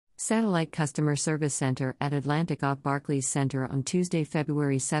Satellite Customer Service Center at Atlantic off Barclays Center on Tuesday,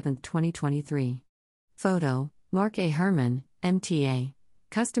 February 7, 2023. Photo, Mark A. Herman, MTA.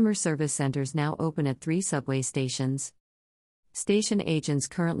 Customer service centers now open at 3 subway stations. Station agents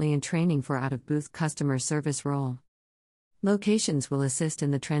currently in training for out-of-booth customer service role. Locations will assist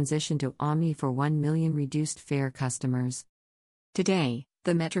in the transition to Omni for 1 million reduced fare customers. Today,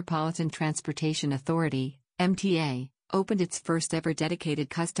 the Metropolitan Transportation Authority, MTA, opened its first ever dedicated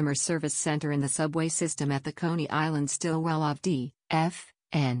customer service center in the subway system at the Coney Island Stillwell of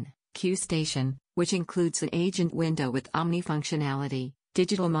D.F.N.Q station, which includes an agent window with Omni functionality,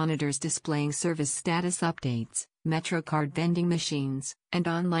 digital monitors displaying service status updates, MetroCard vending machines, and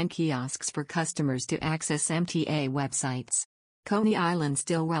online kiosks for customers to access MTA websites. Coney Island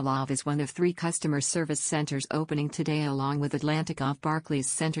Stillwell Ave is one of 3 customer service centers opening today along with Atlantic off Barclays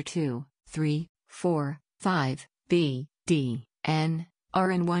Center 2, 3, 4, 5, B, D, N,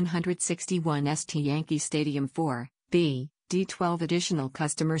 R and 161 St. Yankee Stadium 4, B, D. 12 additional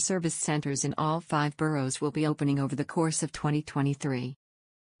customer service centers in all 5 boroughs will be opening over the course of 2023.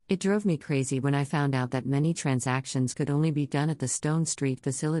 It drove me crazy when I found out that many transactions could only be done at the Stone Street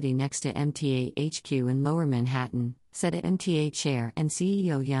facility next to MTA HQ in Lower Manhattan, said MTA Chair and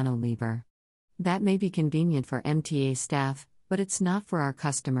CEO Janno Lieber. That may be convenient for MTA staff, but it's not for our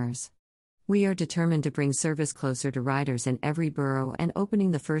customers. We are determined to bring service closer to riders in every borough, and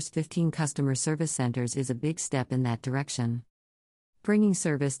opening the first 15 customer service centers is a big step in that direction. Bringing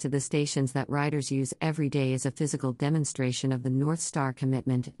service to the stations that riders use every day is a physical demonstration of the North Star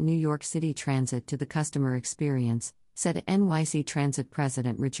commitment New York City Transit to the customer experience, said NYC Transit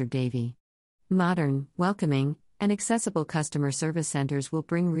President Richard Davey. Modern, welcoming, and accessible customer service centers will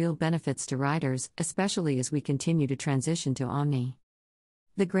bring real benefits to riders, especially as we continue to transition to Omni.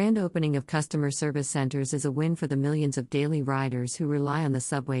 The grand opening of customer service centers is a win for the millions of daily riders who rely on the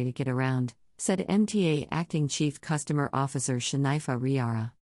subway to get around, said MTA Acting Chief Customer Officer Shanifa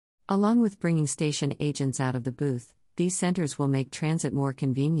Riara. Along with bringing station agents out of the booth, these centers will make transit more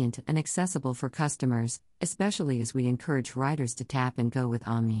convenient and accessible for customers, especially as we encourage riders to tap and go with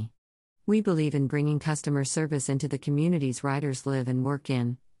Omni. We believe in bringing customer service into the communities riders live and work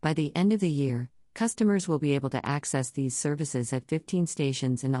in. By the end of the year, customers will be able to access these services at 15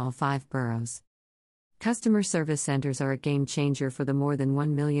 stations in all 5 boroughs. Customer service centers are a game changer for the more than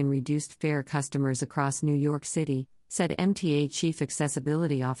 1 million reduced fare customers across New York City, said MTA Chief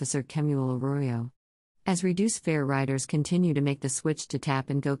Accessibility Officer Kemuel Arroyo. As reduced fare riders continue to make the switch to tap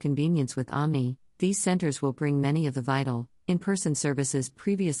and go convenience with Omni, these centers will bring many of the vital, in-person services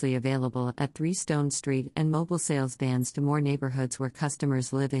previously available at 3 Stone Street and mobile sales vans to more neighborhoods where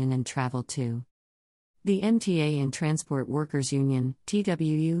customers live in and travel to. The MTA and Transport Workers Union,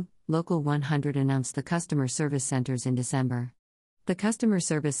 TWU, Local 100 announced the customer service centers in December. The customer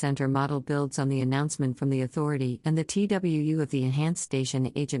service center model builds on the announcement from the authority and the TWU of the enhanced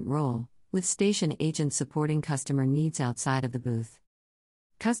station agent role, with station agents supporting customer needs outside of the booth.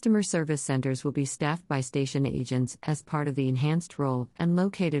 Customer service centers will be staffed by station agents as part of the enhanced role and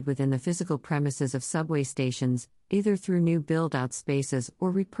located within the physical premises of subway stations, either through new build-out spaces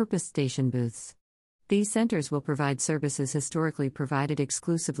or repurposed station booths. These centers will provide services historically provided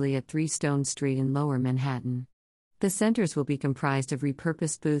exclusively at 3 Stone Street in Lower Manhattan. The centers will be comprised of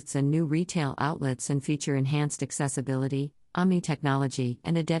repurposed booths and new retail outlets and feature enhanced accessibility, Omni technology,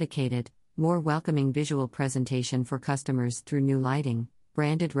 and a dedicated, more welcoming visual presentation for customers through new lighting,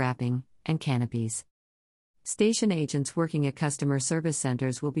 branded wrapping, and canopies. Station agents working at customer service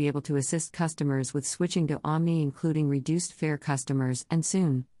centers will be able to assist customers with switching to Omni, including reduced fare customers, and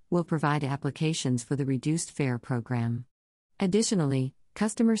soon will provide applications for the reduced fare program. Additionally,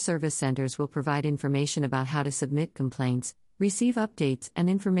 customer service centers will provide information about how to submit complaints, receive updates and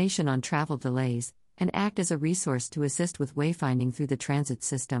information on travel delays, and act as a resource to assist with wayfinding through the transit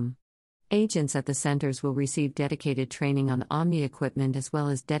system. Agents at the centers will receive dedicated training on Omni equipment as well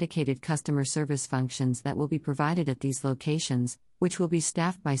as dedicated customer service functions that will be provided at these locations, which will be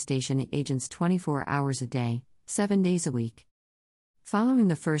staffed by station agents 24 hours a day, 7 days a week. Following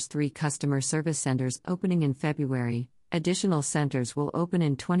the first 3 customer service centers opening in February, additional centers will open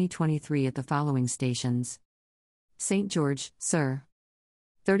in 2023 at the following stations: St. George, Sir.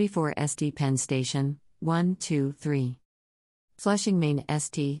 34 St. Penn Station, 1, 2, 3. Flushing Main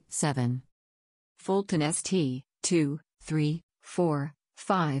St. 7. Fulton St. 2, 3, 4,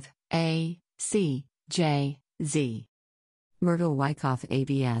 5, A, C, J, Z. Myrtle Wyckoff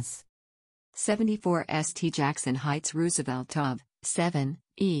ABS. 74 St. Jackson Heights Roosevelt Ave, 7,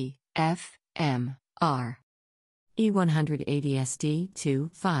 E, F, M, R. E180 St. 2,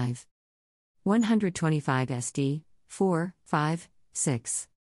 5. 125 St. 4, 5, 6.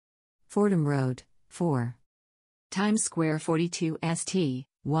 Fordham Road, 4. Times Square 42 ST,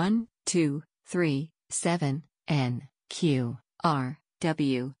 1, 2, 3, 7, N, Q, R,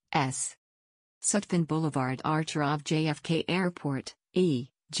 W, S. Sutphin Boulevard Archerov JFK Airport, E,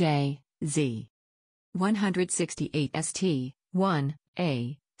 J, Z. 168 ST, 1,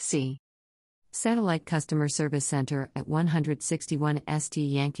 A, C. Satellite Customer Service Center at 161 ST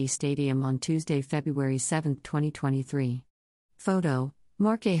Yankee Stadium on Tuesday, February 7, 2023. Photo,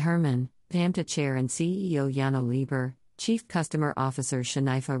 Mark A. Herman, PAMTA Chair and CEO Jano Lieber, Chief Customer Officer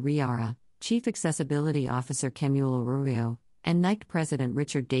Shanifa Riara, Chief Accessibility Officer Kemuel Arroyo, and NICT President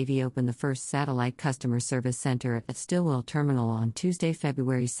Richard Davey opened the first Satellite Customer Service Center at Stillwell Terminal on Tuesday,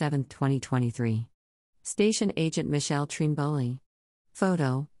 February 7, 2023. Station Agent Michelle Trimboli.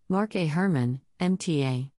 Photo, Mark A. Herman, MTA.